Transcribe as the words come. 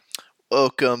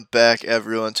Welcome back,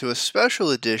 everyone, to a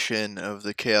special edition of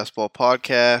the Chaos Ball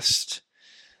Podcast,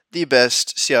 the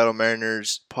best Seattle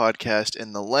Mariners podcast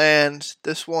in the land.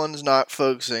 This one's not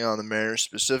focusing on the Mariners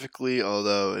specifically,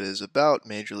 although it is about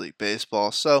Major League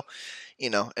Baseball. So,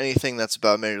 anything that's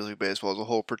about Major League Baseball as a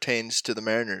whole pertains to the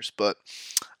Mariners. But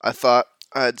I thought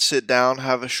I'd sit down,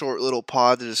 have a short little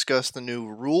pod to discuss the new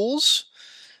rules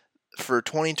for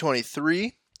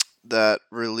 2023 that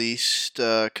released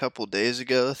a couple days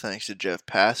ago, thanks to Jeff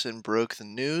Passan, broke the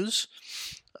news.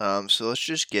 So let's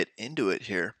just get into it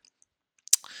here.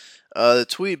 The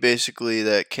tweet basically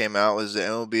that came out was that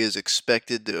MLB is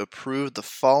expected to approve the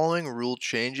following rule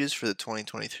changes for the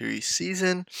 2023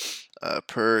 season,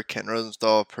 per Ken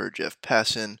Rosenthal, per Jeff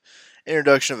Passan.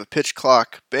 Introduction of a pitch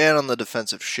clock, ban on the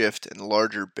defensive shift, and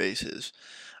larger bases.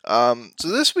 So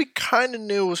this we kind of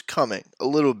knew was coming a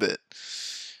little bit.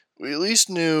 We at least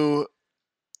knew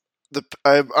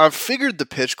I figured the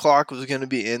pitch clock was going to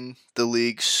be in the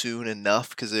league soon enough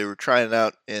because they were trying it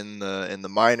out in the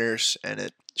minors, and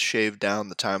it shaved down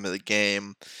the time of the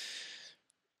game,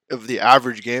 of the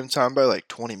average game time, by like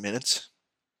 20 minutes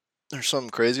or something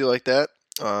crazy like that.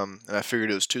 And I figured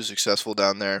it was too successful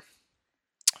down there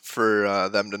for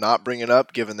them to not bring it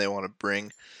up, given they want to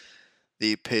bring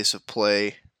the pace of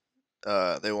play.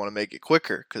 They want to make it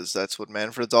quicker because that's what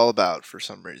Manfred's all about for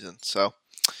some reason. So,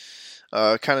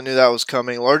 kind of knew that was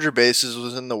coming. Larger bases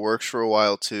was in the works for a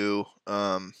while too,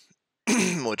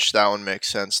 which that one makes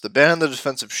sense. The ban on the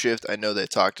defensive shift, I know they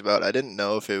talked about. I didn't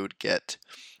know if it would get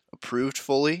approved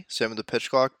fully. Same with the pitch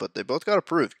clock, but they both got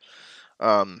approved.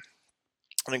 And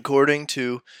according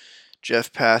to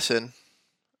Jeff Passan,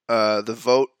 the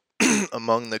vote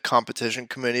among the competition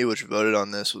committee, which voted on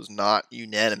this, was not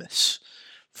unanimous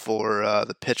for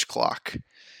the pitch clock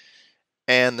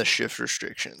and the shift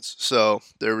restrictions. So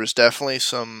there was definitely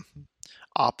some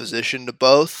opposition to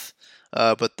both,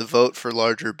 but the vote for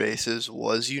larger bases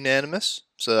was unanimous,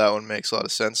 so that one makes a lot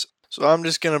of sense. So I'm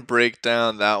just going to break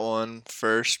down that one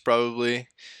first, probably.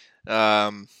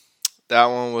 That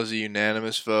one was a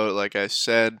unanimous vote, like I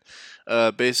said.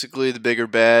 Basically, the bigger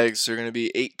bags are going to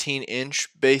be 18-inch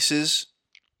bases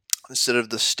instead of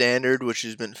the standard, which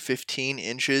has been 15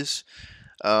 inches.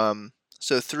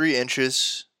 So 3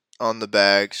 inches on the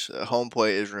bags. Home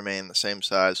plate is remain the same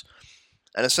size.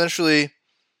 And essentially,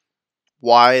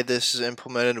 why this is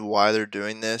implemented, why they're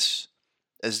doing this,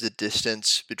 is the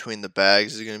distance between the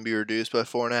bags is going to be reduced by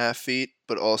 4.5 feet,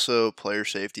 but also player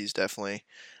safety is definitely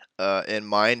in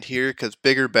mind here, because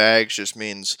bigger bags just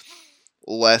means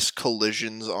less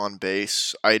collisions on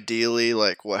base. Ideally,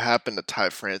 like what happened to Ty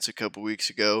France a couple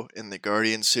weeks ago in the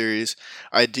Guardian series,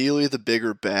 ideally the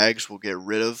bigger bags will get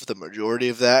rid of the majority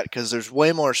of that because there's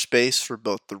way more space for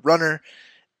both the runner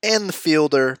and the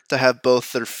fielder to have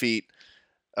both their feet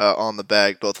on the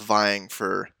bag, both vying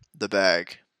for the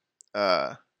bag.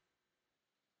 And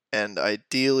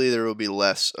ideally there will be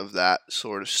less of that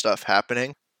sort of stuff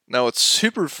happening. Now what's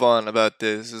super fun about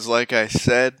this is, like I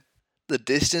said, the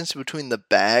distance between the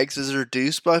bags is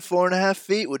reduced by 4.5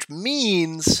 feet, which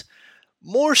means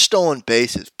more stolen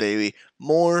bases, baby.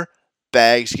 More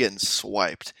bags getting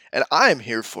swiped. And I am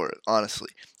here for it, honestly.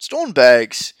 Stolen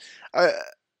bags,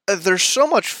 they're so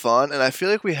much fun, and I feel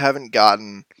like we haven't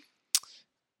gotten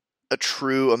a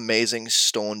true amazing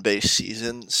stolen base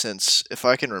season since, if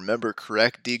I can remember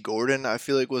correct, D. Gordon, I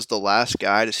feel like was the last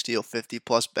guy to steal 50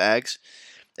 plus bags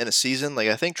in a season. Like,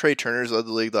 I think Trey Turner's led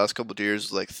the league the last couple of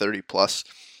years, like 30 plus.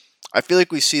 I feel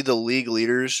like we see the league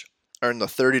leaders are in the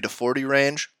 30 to 40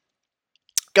 range.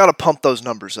 Gotta pump those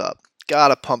numbers up.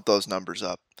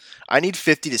 I need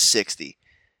 50 to 60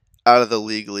 out of the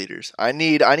league leaders. I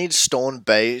need stolen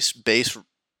base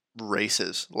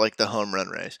races, like the home run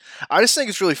race. I just think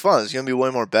it's really fun. It's gonna be way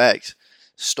more bags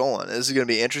stolen. This is gonna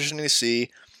be interesting to see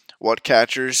what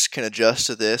catchers can adjust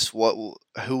to this. Who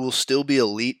will still be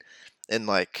elite and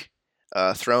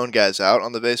throwing guys out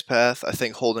on the base path. I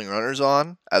think holding runners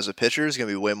on as a pitcher is going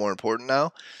to be way more important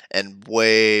now, and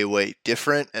way, way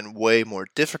different and way more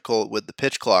difficult with the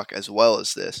pitch clock as well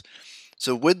as this.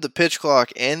 So with the pitch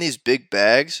clock and these big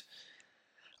bags,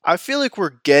 I feel like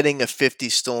we're getting a 50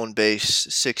 stolen base,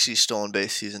 60 stolen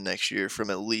base season next year from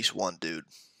at least one dude.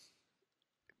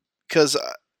 Because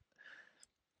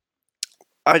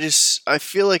I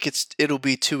feel like it'll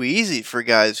be too easy for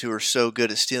guys who are so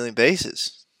good at stealing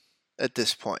bases at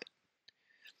this point.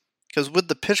 Because with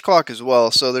the pitch clock as well,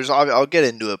 so I'll get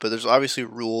into it, but there's obviously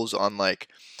rules on like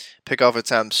pickoff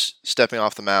attempts, stepping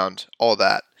off the mound, all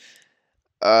that.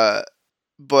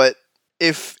 But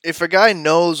if a guy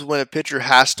knows when a pitcher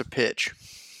has to pitch,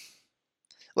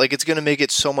 like, it's going to make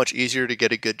it so much easier to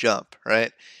get a good jump,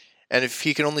 right? And if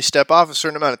he can only step off a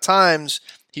certain amount of times,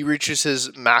 he reaches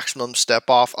his maximum step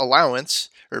off allowance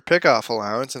or pickoff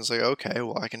allowance, and it's like, okay,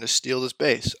 well, I can just steal this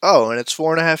base. Oh, and it's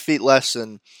 4.5 feet less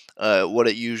than what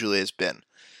it usually has been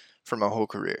for my whole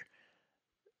career.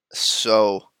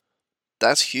 So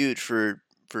that's huge for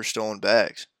stolen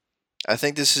bags. I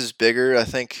think this is bigger. I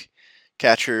think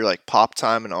catcher like pop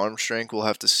time and arm strength, we'll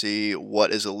have to see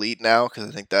what is elite now, because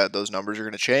I think that those numbers are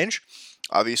going to change,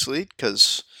 obviously,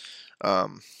 because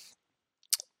the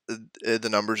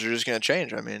numbers are just going to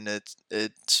change. I mean,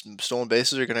 it's stolen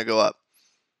bases are going to go up.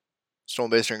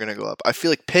 Stolen bases are going to go up. I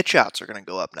feel like pitch outs are going to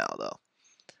go up now, though.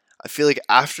 I feel like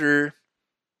after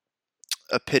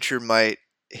a pitcher might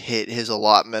hit his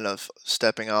allotment of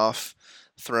stepping off,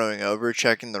 throwing over,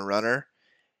 checking the runner,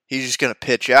 he's just going to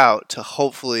pitch out to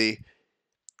hopefully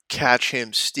catch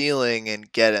him stealing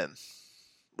and get him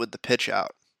with the pitch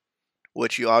out,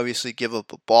 which you obviously give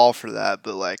up a ball for that.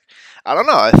 But, like, I don't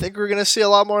know. I think we're going to see a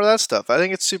lot more of that stuff. I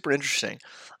think it's super interesting.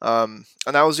 And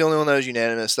that was the only one that was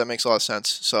unanimous. That makes a lot of sense.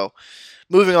 So,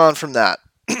 moving on from that.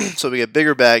 So, we get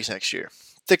bigger bags next year,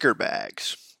 thicker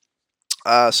bags.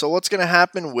 So, what's going to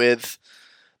happen with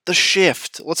the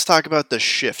shift? Let's talk about the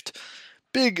shift.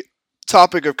 Big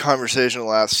topic of conversation the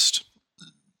last,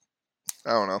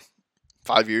 I don't know,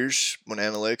 5 years, when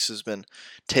analytics has been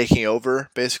taking over,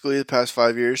 basically, the past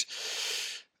 5 years,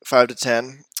 5 to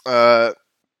 10.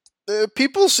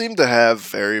 People seem to have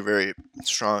very, very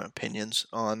strong opinions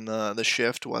on the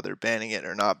shift, whether banning it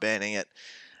or not banning it.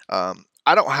 I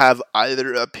don't have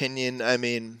either opinion. I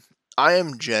mean, I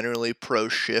am generally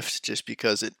pro-shift just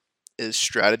because it is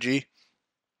strategy,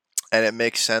 and it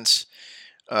makes sense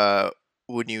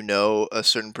when you know a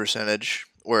certain percentage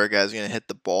where a guy's going to hit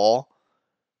the ball.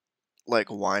 Like,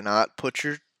 why not put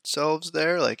yourselves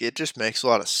there? Like, it just makes a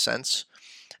lot of sense.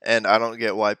 And I don't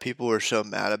get why people are so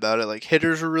mad about it. Like,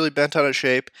 hitters are really bent out of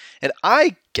shape. And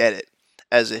I get it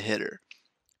as a hitter.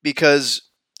 Because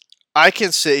I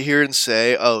can sit here and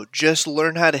say, oh, just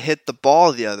learn how to hit the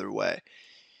ball the other way.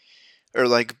 Or,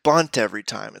 like, bunt every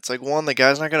time. It's like, one, the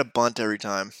guy's not going to bunt every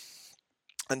time.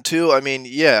 And two, I mean,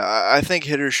 yeah, I think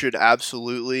hitters should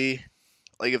absolutely,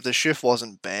 like, if the shift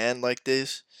wasn't banned like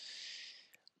this,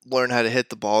 learn how to hit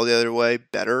the ball the other way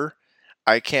better.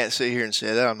 I can't sit here and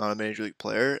say that. I'm not a major league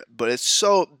player. But it's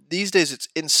so, these days, it's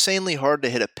insanely hard to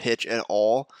hit a pitch at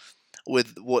all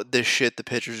with what this shit the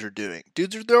pitchers are doing.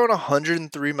 Dudes are throwing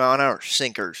 103 mile an hour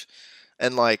sinkers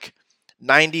and like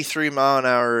 93 mile an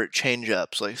hour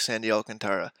changeups like Sandy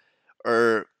Alcantara.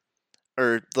 Or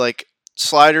like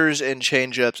sliders and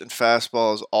changeups and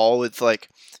fastballs all with like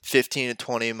 15 to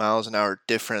 20 miles an hour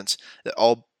difference that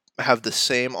all have the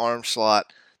same arm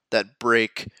slot that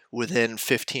break within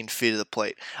 15 feet of the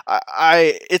plate.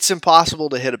 It's impossible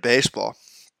to hit a baseball.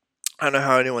 I don't know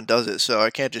how anyone does it, so I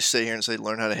can't just sit here and say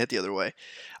learn how to hit the other way.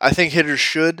 I think hitters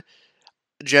should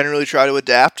generally try to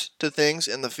adapt to things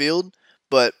in the field,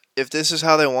 but if this is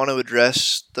how they want to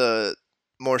address the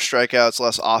more strikeouts,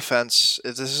 less offense,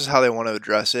 if this is how they want to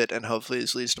address it, and hopefully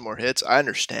this leads to more hits, I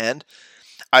understand.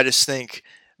 I just think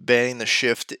banning the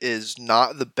shift is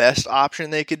not the best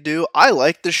option they could do. I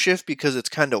like the shift because it's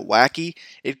kind of wacky.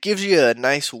 It gives you a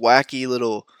nice wacky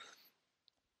little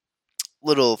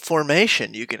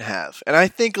formation you can have. And I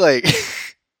think, like,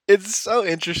 it's so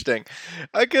interesting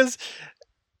because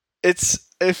it's,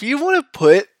 if you want to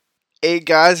put 8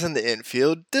 guys in the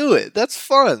infield, do it. That's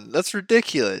fun. That's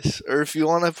ridiculous. Or if you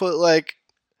want to put like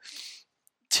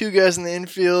 2 guys in the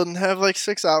infield and have like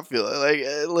 6 outfield. Like,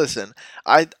 listen,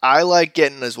 I like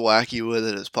getting as wacky with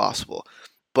it as possible,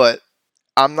 but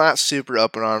I'm not super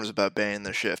up in arms about banning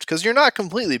the shift because you're not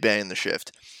completely banning the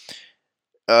shift.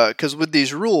 Because with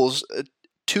these rules,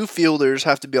 2 fielders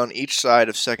have to be on each side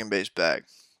of second base bag,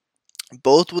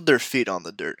 both with their feet on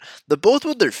the dirt. The both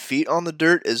with their feet on the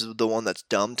dirt is the one that's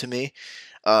dumb to me.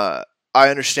 I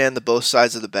understand the both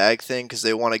sides of the bag thing because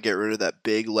they want to get rid of that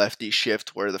big lefty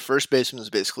shift where the first baseman is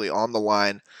basically on the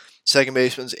line, second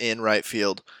baseman's in right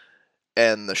field,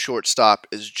 and the shortstop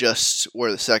is just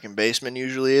where the second baseman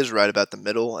usually is, right about the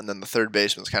middle, and then the third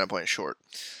baseman's kind of playing short.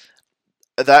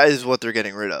 That is what they're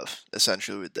getting rid of,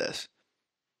 essentially, with this.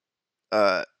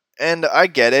 And I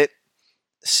get it.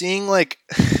 Seeing like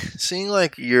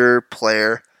your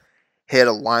player hit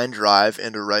a line drive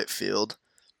into right field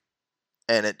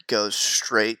and it goes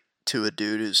straight to a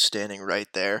dude who's standing right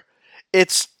there,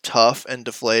 it's tough and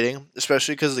deflating,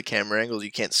 especially because of the camera angles.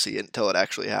 You can't see it until it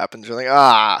actually happens. You're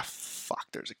like, fuck,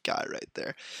 there's a guy right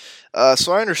there.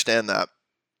 So I understand that.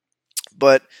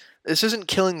 But this isn't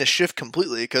killing the shift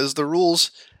completely because the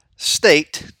rules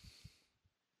state,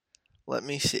 let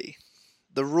me see.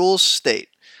 The rules state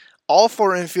All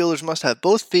 4 infielders must have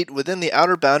both feet within the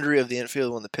outer boundary of the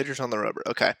infield when the pitcher's on the rubber.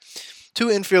 Okay. 2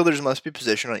 infielders must be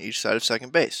positioned on each side of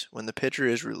second base when the pitch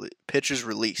is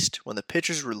released. When the pitch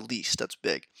is released, that's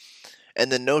big.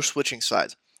 And then no switching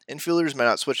sides. Infielders may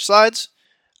not switch sides.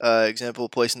 Example,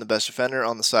 placing the best defender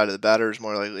on the side of the batter is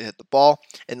more likely to hit the ball,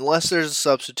 unless there's a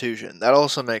substitution. That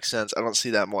also makes sense. I don't see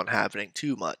that one happening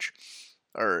too much.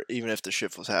 Or even if the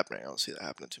shift was happening, I don't see that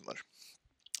happening too much.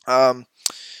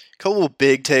 Couple of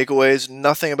big takeaways.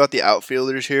 Nothing about the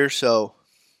outfielders here, so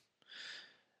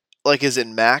like, is it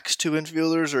max 2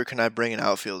 infielders, or can I bring an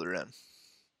outfielder in?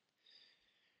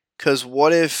 Because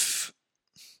what if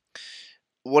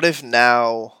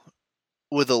now,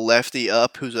 with a lefty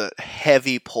up who's a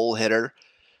heavy pull hitter,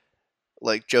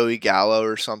 like Joey Gallo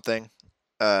or something,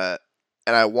 and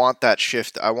I want that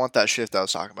shift. I want that shift I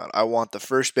was talking about. I want the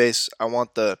first base. I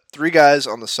want the 3 guys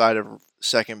on the side of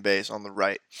second base on the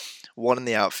right, 1 in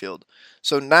the outfield.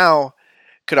 So now,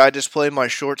 could I just play my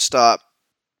shortstop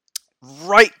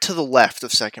right to the left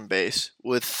of second base,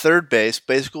 with third base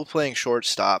basically playing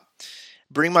shortstop,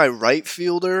 bring my right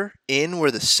fielder in where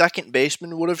the second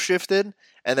baseman would have shifted,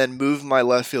 and then move my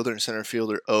left fielder and center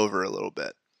fielder over a little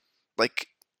bit? Like,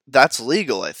 that's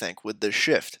legal, I think, with this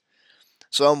shift.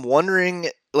 So I'm wondering,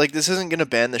 like, this isn't going to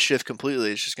ban the shift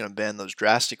completely, it's just going to ban those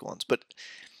drastic ones. But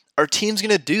our team's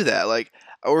going to do that. Like,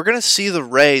 we're going to see the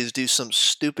Rays do some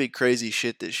stupid, crazy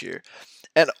shit this year.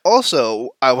 And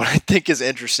also, what I think is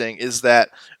interesting is that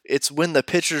it's when the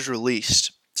pitcher's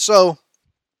released. So,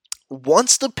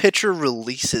 once the pitcher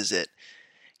releases it,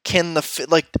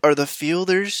 are the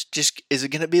fielders just, is it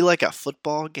going to be like a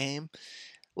football game?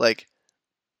 Like,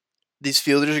 these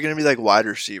fielders are going to be like wide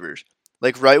receivers.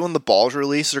 Like, right when the ball's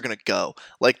released, they're going to go.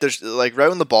 Like, right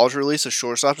when the ball's released, the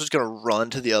shortstop's just going to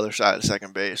run to the other side of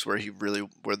second base where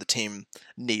the team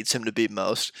needs him to be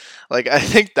most. Like, I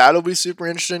think that'll be super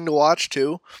interesting to watch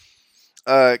too.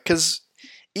 Because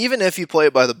even if you play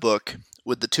it by the book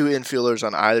with the 2 infielders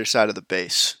on either side of the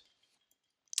base,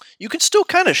 you can still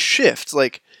kind of shift.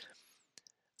 Like,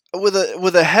 with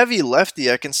a heavy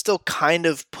lefty, I can still kind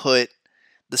of put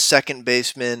the second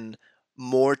baseman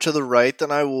more to the right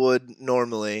than I would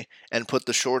normally, and put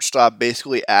the shortstop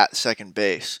basically at second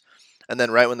base. And then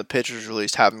right when the pitcher's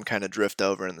released, have him kind of drift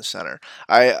over in the center.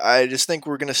 I just think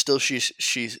we're going to still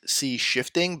see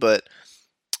shifting, but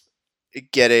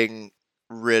getting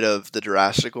rid of the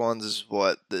drastic ones is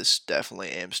what this definitely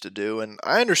aims to do. And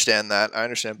I understand that. I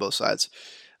understand both sides.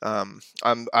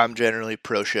 I'm generally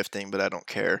pro shifting, but I don't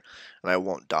care, and I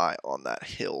won't die on that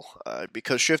hill,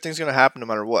 because shifting is going to happen no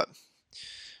matter what.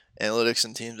 Analytics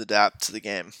and teams adapt to the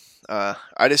game.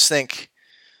 I just think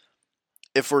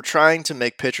if we're trying to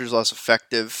make pitchers less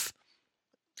effective,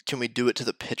 can we do it to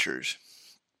the pitchers?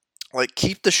 Like,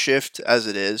 keep the shift as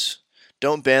it is.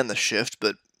 Don't ban the shift,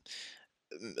 but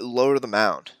lower the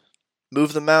mound.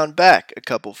 Move the mound back a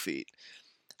couple feet.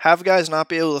 Have guys not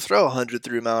be able to throw a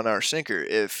 103-mile-an-hour sinker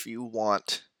if you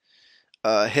want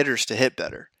hitters to hit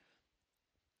better.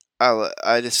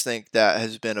 I just think that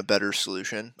has been a better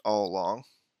solution all along,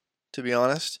 to be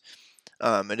honest.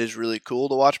 It is really cool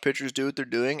to watch pitchers do what they're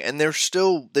doing, and they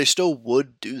still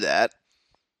would do that.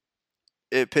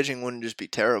 Pitching wouldn't just be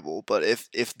terrible, but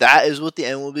if that is what the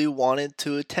MLB wanted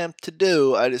to attempt to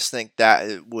do, I just think that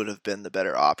it would have been the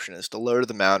better option, is to lower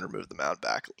the mound or move the mound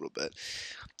back a little bit,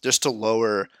 just to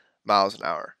lower miles an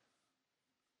hour.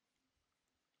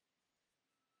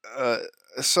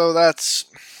 So that's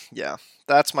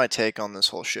my take on this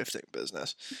whole shifting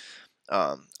business.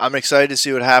 I'm excited to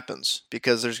see what happens,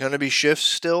 because there's going to be shifts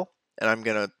still, and I'm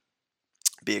going to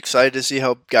be excited to see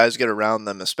how guys get around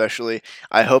them. Especially,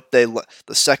 I hope I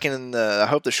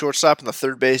hope the shortstop and the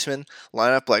third baseman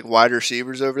line up like wide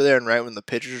receivers over there, and right when the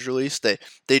pitcher's released,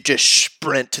 they just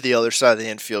sprint to the other side of the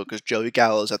infield, because Joey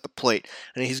Gallo is at the plate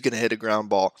and he's going to hit a ground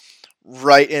ball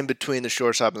right in between the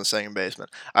shortstop and the second baseman.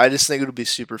 I just think it'll be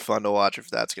super fun to watch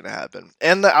if that's going to happen.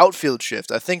 And the outfield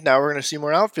shift. I think now we're going to see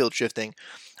more outfield shifting.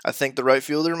 I think the right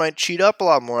fielder might cheat up a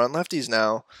lot more on lefties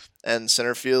now, and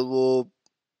center field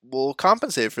will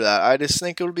compensate for that. I just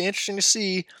think it'll be interesting to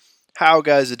see how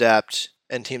guys adapt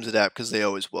and teams adapt, because they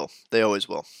always will. They always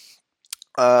will.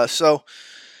 So,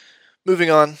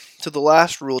 moving on to the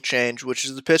last rule change, which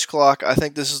is the pitch clock. I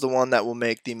think this is the one that will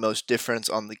make the most difference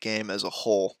on the game as a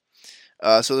whole.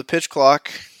 So the pitch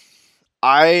clock,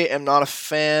 I am not a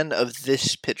fan of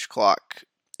this pitch clock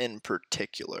in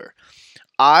particular.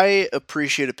 I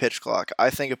appreciate a pitch clock.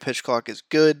 I think a pitch clock is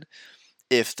good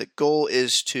if the goal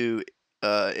is to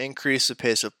increase the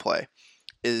pace of play.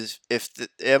 If the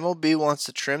MLB wants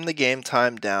to trim the game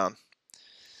time down,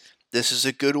 This is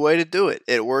a good way to do it.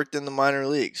 It worked in the minor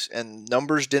leagues, and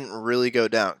numbers didn't really go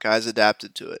down. Guys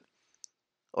adapted to it.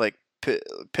 Like,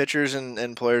 pitchers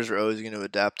and players are always going to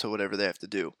adapt to whatever they have to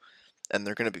do, and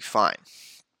they're going to be fine.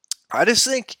 I just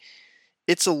think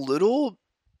it's a little.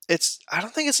 I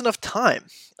don't think it's enough time.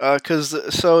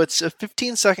 So it's a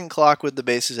 15-second clock with the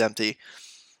bases empty.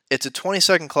 It's a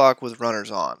 20-second clock with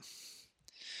runners on.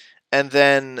 And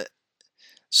then,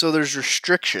 so there's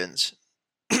restrictions.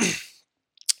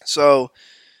 So,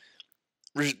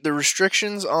 the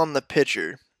restrictions on the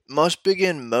pitcher must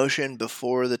begin motion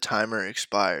before the timer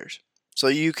expires. So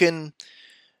you can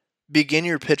begin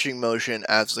your pitching motion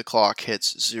as the clock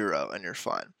hits 0 and you're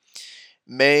fine.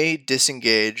 May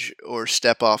disengage or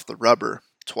step off the rubber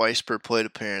twice per plate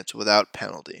appearance without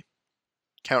penalty.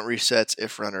 Count resets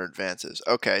if runner advances.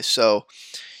 Okay, so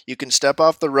you can step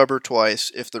off the rubber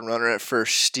twice. If the runner at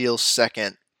first steals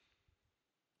second,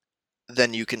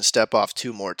 then you can step off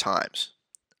 2 more times.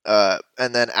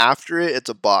 And then after it, it's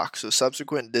a balk. So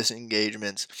subsequent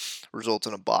disengagements result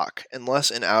in a balk, unless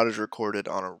an out is recorded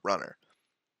on a runner.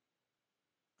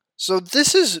 So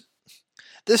this is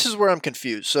where I'm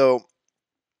confused. So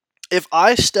if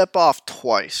I step off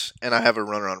twice and I have a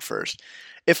runner on first,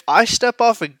 if I step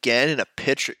off again in a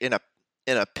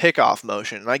pickoff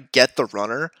motion and I get the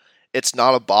runner, it's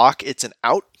not a balk, it's an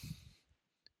out.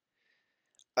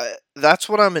 That's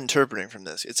what I'm interpreting from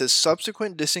this. It says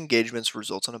subsequent disengagements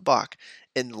results in a balk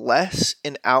unless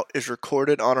an out is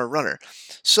recorded on a runner.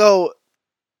 So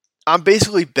I'm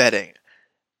basically betting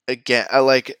again.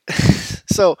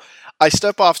 So I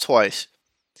step off twice,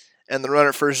 and the runner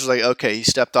at first is like, okay, he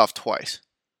stepped off twice.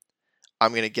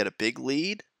 I'm going to get a big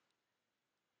lead,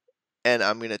 and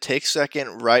I'm going to take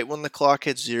second right when the clock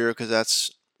hits 0 because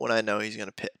that's when I know he's going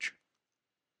to pitch.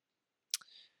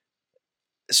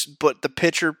 But the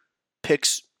pitcher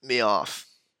picks me off,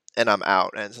 and I'm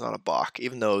out, and it's not a balk,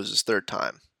 even though it was his 3rd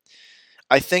time.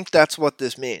 I think that's what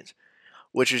this means,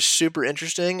 which is super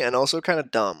interesting and also kind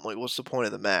of dumb. Like, what's the point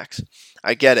of the max?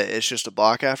 I get it. It's just a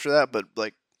balk after that, but,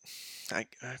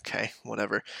 okay,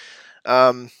 whatever.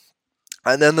 And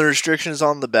then the restrictions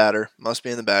on the batter must be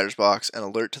in the batter's box and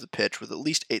alert to the pitch with at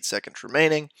least 8 seconds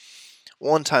remaining.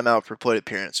 1 timeout per plate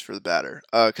appearance for the batter.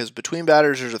 Because between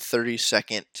batters, there's a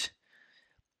 30-second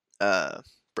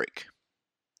break.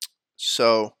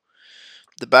 So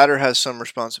the batter has some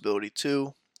responsibility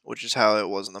too, which is how it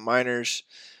was in the minors.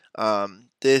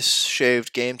 This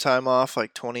shaved game time off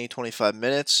like 20-25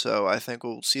 minutes, so I think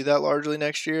we'll see that largely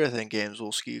next year. I think games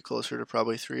will skew closer to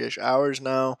probably 3-ish hours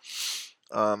now.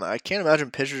 I can't imagine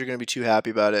pitchers are going to be too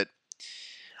happy about it.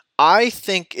 I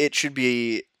think it should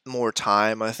be more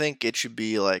time. I think it should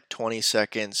be like 20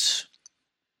 seconds.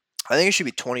 I think it should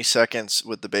be 20 seconds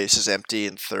with the bases empty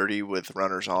and 30 with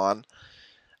runners on.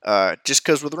 Just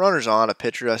because with runners on, a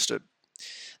pitcher has to...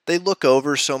 They look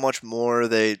over so much more.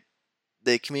 They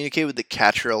communicate with the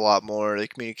catcher a lot more. They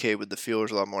communicate with the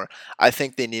fielders a lot more. I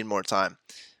think they need more time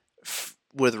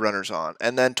with runners on.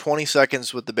 And then 20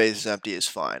 seconds with the bases empty is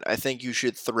fine. I think you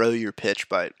should throw your pitch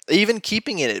by... Even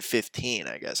keeping it at 15,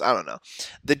 I guess. I don't know.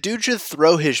 The dude should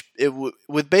throw his...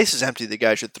 with bases empty, the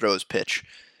guy should throw his pitch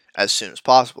as soon as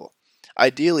possible.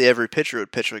 Ideally, every pitcher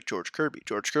would pitch like George Kirby.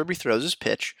 George Kirby throws his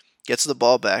pitch, gets the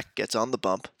ball back, gets on the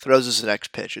bump, throws his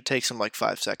next pitch. It takes him like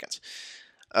 5 seconds.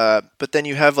 But then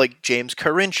you have like James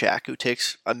Karinchak, who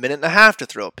takes a minute and a half to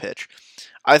throw a pitch.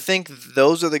 I think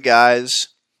those are the guys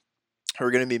who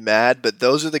are going to be mad, but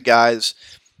those are the guys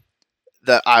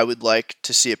that I would like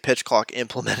to see a pitch clock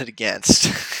implemented against.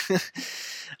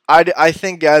 I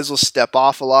think guys will step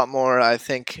off a lot more. I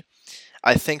think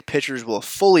pitchers will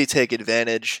fully take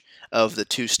advantage of the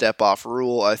 2-step off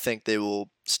rule. I think there will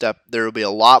be a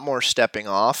lot more stepping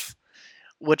off,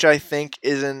 which I think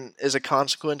is a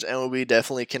consequence and we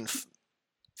definitely can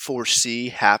foresee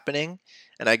happening,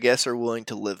 and I guess are willing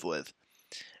to live with.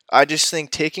 I just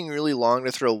think taking really long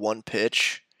to throw one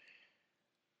pitch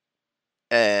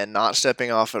and not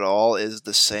stepping off at all is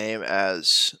the same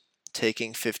as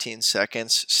taking 15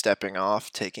 seconds, stepping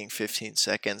off, taking 15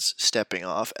 seconds, stepping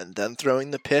off, and then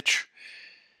throwing the pitch.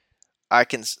 I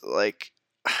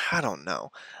don't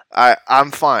know.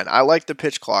 I'm fine. I like the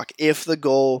pitch clock if the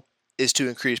goal is to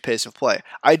increase pace of play.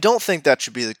 I don't think that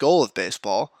should be the goal of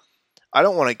baseball. I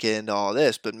don't want to get into all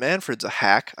this, but Manfred's a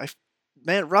hack.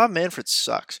 Rob Manfred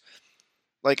sucks.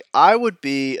 Like, I would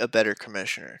be a better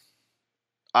commissioner.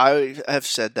 I have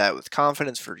said that with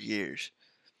confidence for years.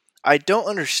 I don't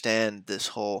understand this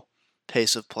whole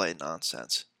pace of play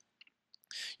nonsense.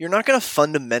 You're not going to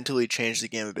fundamentally change the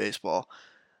game of baseball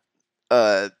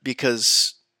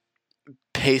because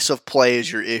pace of play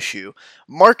is your issue.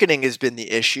 Marketing has been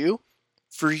the issue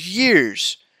for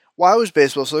years. Why was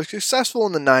baseball so successful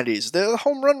in the 90s? The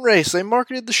home run race, they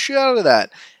marketed the shit out of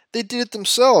that. They did it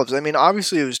themselves. I mean,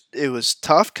 obviously it was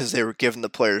tough because they were giving the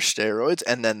players steroids,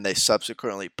 and then they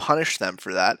subsequently punished them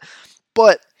for that.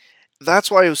 But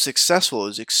that's why it was successful. It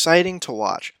was exciting to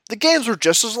watch. The games were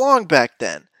just as long back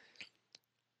then.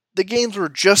 The games were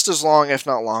just as long, if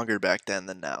not longer, back then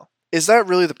than now. Is that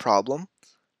really the problem?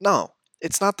 No,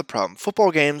 it's not the problem.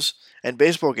 Football games and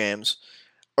baseball games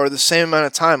are the same amount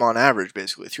of time on average,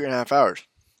 basically 3.5 hours.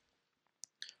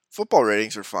 Football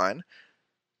ratings are fine,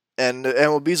 and the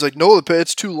MLB's like, no,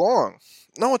 it's too long.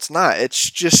 No, it's not. It's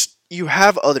just you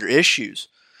have other issues.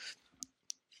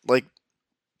 Like,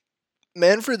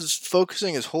 Manfred's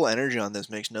focusing his whole energy on this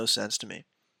makes no sense to me.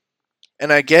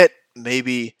 And I get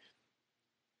maybe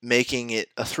making it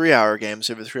a 3-hour game,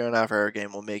 so a 3.5 hour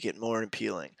game will make it more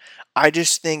appealing. I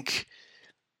just think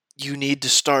you need to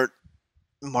start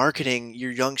marketing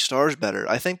your young stars better.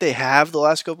 I think they have the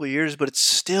last couple of years, but it's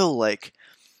still like,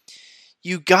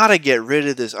 you gotta get rid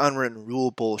of this unwritten rule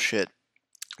bullshit.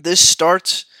 This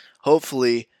starts,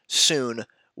 hopefully, soon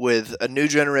with a new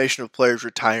generation of players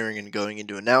retiring and going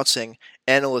into announcing,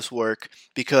 analyst work,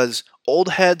 because old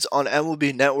heads on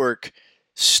MLB Network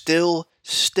still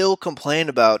complain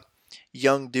about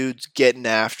young dudes getting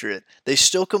after it. They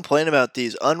still complain about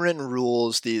these unwritten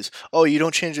rules, these, oh, you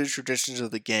don't change the traditions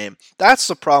of the game. That's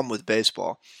the problem with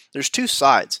baseball. There's two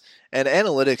sides, and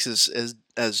analytics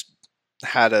has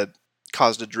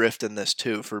caused a drift in this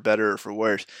too, for better or for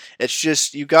worse. It's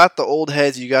just, you got the old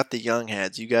heads, you got the young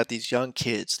heads, you got these young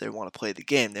kids. They want to play the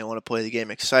game. They want to play the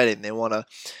game exciting. They want to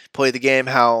play the game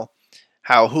how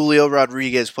Julio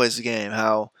Rodriguez plays the game,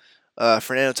 how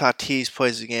Fernando Tatis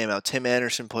plays the game, how Tim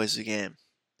Anderson plays the game.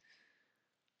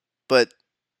 But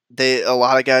a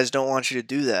lot of guys don't want you to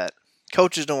do that.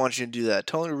 Coaches don't want you to do that.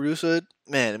 Tony La Russa,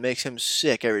 man, it makes him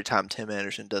sick every time Tim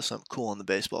Anderson does something cool on the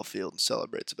baseball field and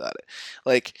celebrates about it.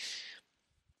 Like,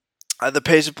 the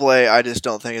pace of play, I just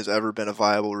don't think has ever been a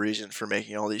viable reason for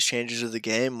making all these changes to the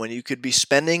game when you could be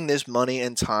spending this money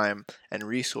and time and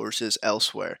resources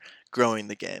elsewhere, growing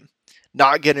the game.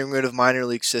 Not getting rid of minor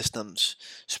league systems,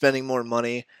 spending more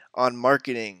money on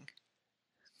marketing,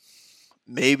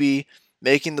 maybe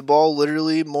making the ball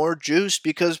literally more juiced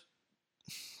because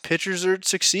pitchers are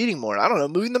succeeding more. I don't know,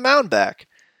 moving the mound back.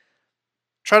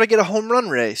 Try to get a home run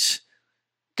race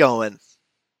going.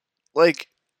 Like,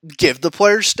 give the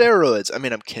players steroids. I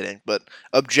mean, I'm kidding, but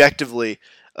objectively,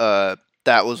 that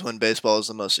was when baseball was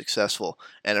the most successful.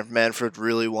 And if Manfred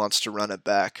really wants to run it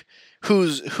back,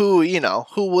 who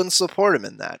wouldn't support him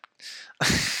in that?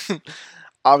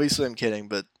 Obviously, I'm kidding,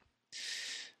 but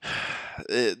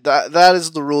that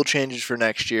is the rule changes for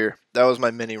next year. That was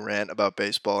my mini rant about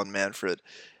baseball and Manfred.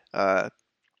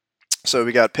 So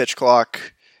we got pitch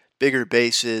clock, bigger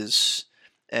bases,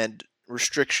 and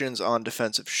restrictions on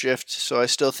defensive shifts. So I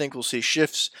still think we'll see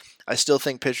shifts. I still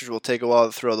think pitchers will take a while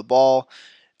to throw the ball.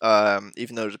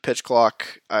 Even though there's a pitch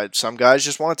clock, some guys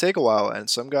just want to take a while,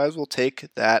 and some guys will take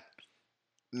that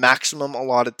maximum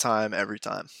allotted time every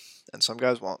time, and some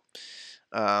guys won't.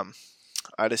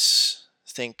 I just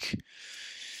think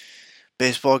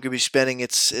baseball could be spending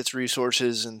its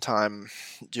resources and time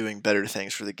doing better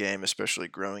things for the game, especially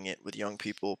growing it with young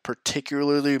people,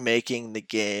 particularly making the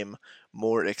game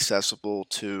more accessible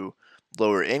to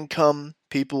lower income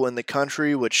people in the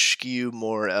country, which skew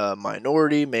more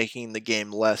minority, making the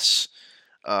game less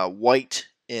white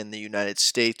in the United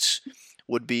States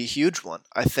would be a huge one.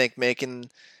 I think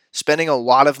spending a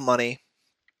lot of money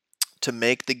to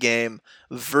make the game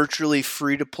virtually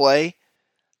free to play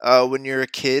when you're a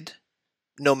kid,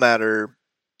 no matter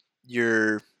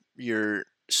your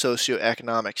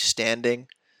socioeconomic standing,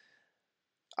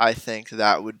 I think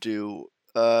that would do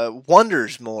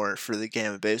wonders more for the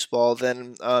game of baseball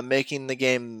than making the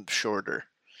game shorter.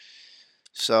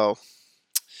 So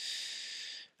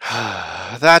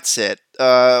that's it.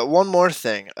 One more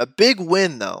thing. A big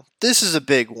win, though. This is a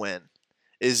big win.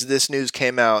 Is this news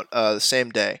came out the same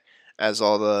day as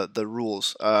all the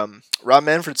rules. Rob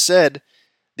Manfred said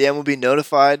the MLB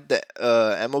notified the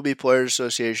MLB Players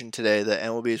Association today that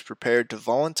MLB is prepared to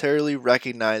voluntarily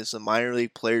recognize the minor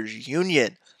league players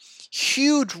union.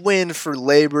 Huge win for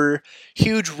labor,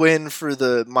 huge win for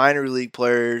the minor league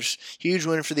players, huge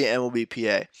win for the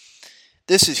MLBPA.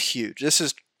 This is huge. This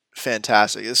is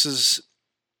fantastic. This is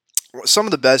some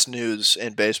of the best news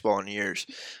in baseball in years,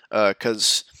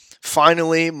 because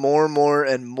finally more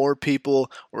and more people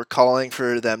were calling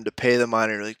for them to pay the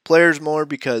minor league players more,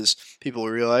 because people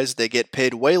realize they get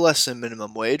paid way less than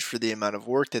minimum wage for the amount of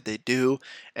work that they do,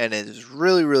 and it is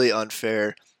really, really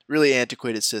unfair, really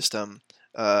antiquated system.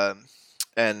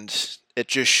 And It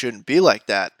just shouldn't be like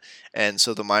that. And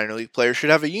so the minor league players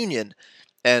should have a union.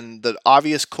 And the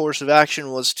obvious course of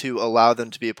action was to allow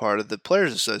them to be a part of the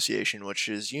Players Association, which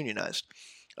is unionized.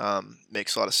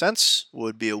 Makes a lot of sense.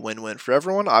 Would be a win-win for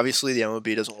everyone. Obviously, the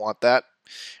MLB doesn't want that.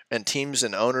 And teams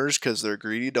and owners, because they're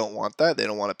greedy, don't want that. They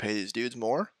don't want to pay these dudes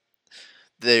more.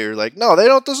 They're like, no, they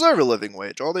don't deserve a living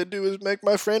wage. All they do is make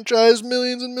my franchise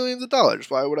millions and millions of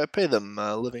dollars. Why would I pay them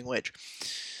a living wage?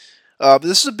 But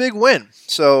this is a big win.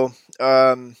 So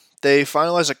they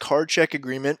finalized a card check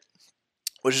agreement,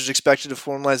 which is expected to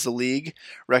formalize the league,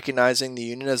 recognizing the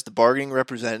union as the bargaining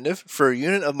representative for a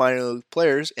unit of minor league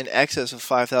players in excess of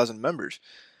 5,000 members.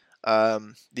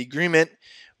 The agreement,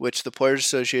 which the Players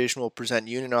Association will present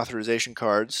union authorization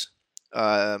cards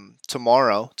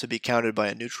tomorrow to be counted by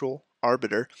a neutral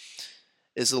arbiter,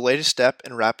 is the latest step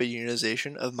in rapid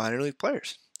unionization of minor league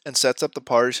players and sets up the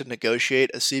parties to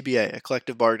negotiate a CBA, a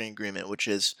collective bargaining agreement, which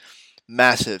is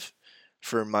massive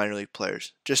for minor league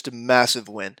players. Just a massive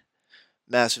win.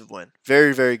 Massive win.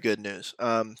 Very, very good news.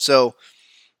 So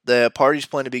the parties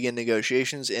plan to begin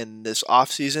negotiations in this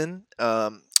offseason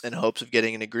in hopes of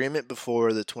getting an agreement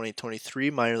before the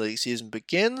 2023 minor league season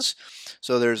begins.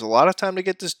 So there's a lot of time to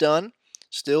get this done.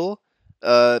 Still,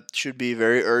 should be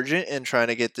very urgent in trying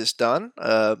to get this done.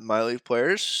 Minor league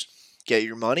players, get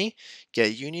your money,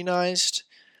 get unionized,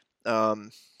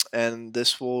 and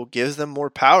this will give them more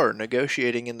power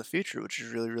negotiating in the future, which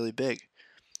is really, really big.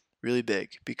 Really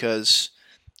big, because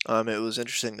it was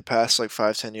interesting. The past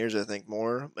 5-10 years, I think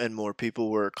more and more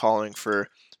people were calling for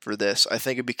this. I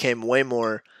think it became way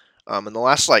more in the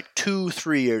last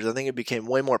 2-3 years. I think it became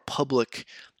way more public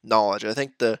knowledge. I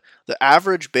think the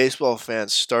average baseball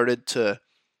fans started to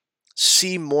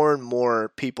see more and more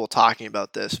people talking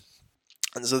about this.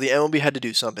 And so the MLB had to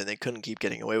do something. They couldn't keep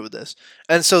getting away with this.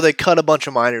 And so they cut a bunch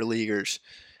of minor leaguers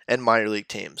and minor league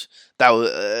teams. That was,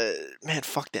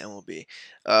 fuck the MLB.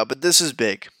 But this is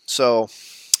big. So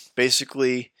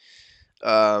basically,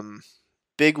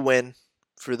 big win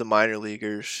for the minor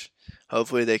leaguers.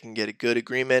 Hopefully they can get a good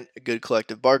agreement, a good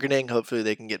collective bargaining. Hopefully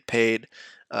they can get paid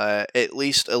at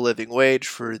least a living wage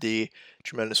for the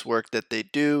tremendous work that they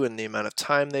do and the amount of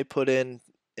time they put in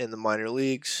the minor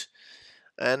leagues.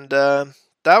 And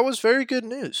that was very good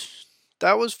news.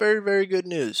 That was very, very good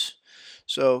news.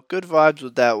 So good vibes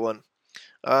with that one.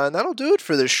 And that'll do it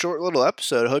for this short little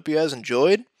episode. I hope you guys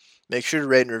enjoyed. Make sure to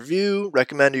rate and review,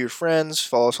 recommend to your friends,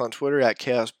 follow us on Twitter at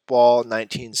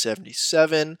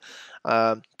ChaosBall1977.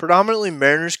 Predominantly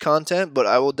Mariners content, but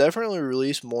I will definitely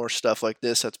release more stuff like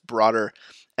this that's broader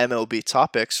MLB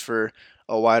topics for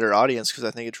a wider audience, because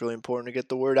I think it's really important to get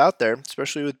the word out there,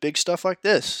 especially with big stuff like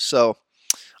this. So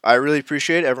I really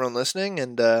appreciate everyone listening,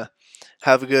 and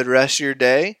have a good rest of your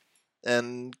day,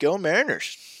 and go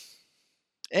Mariners.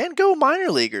 And go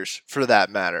minor leaguers, for that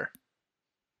matter.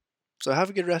 So have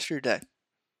a good rest of your day.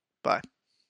 Bye.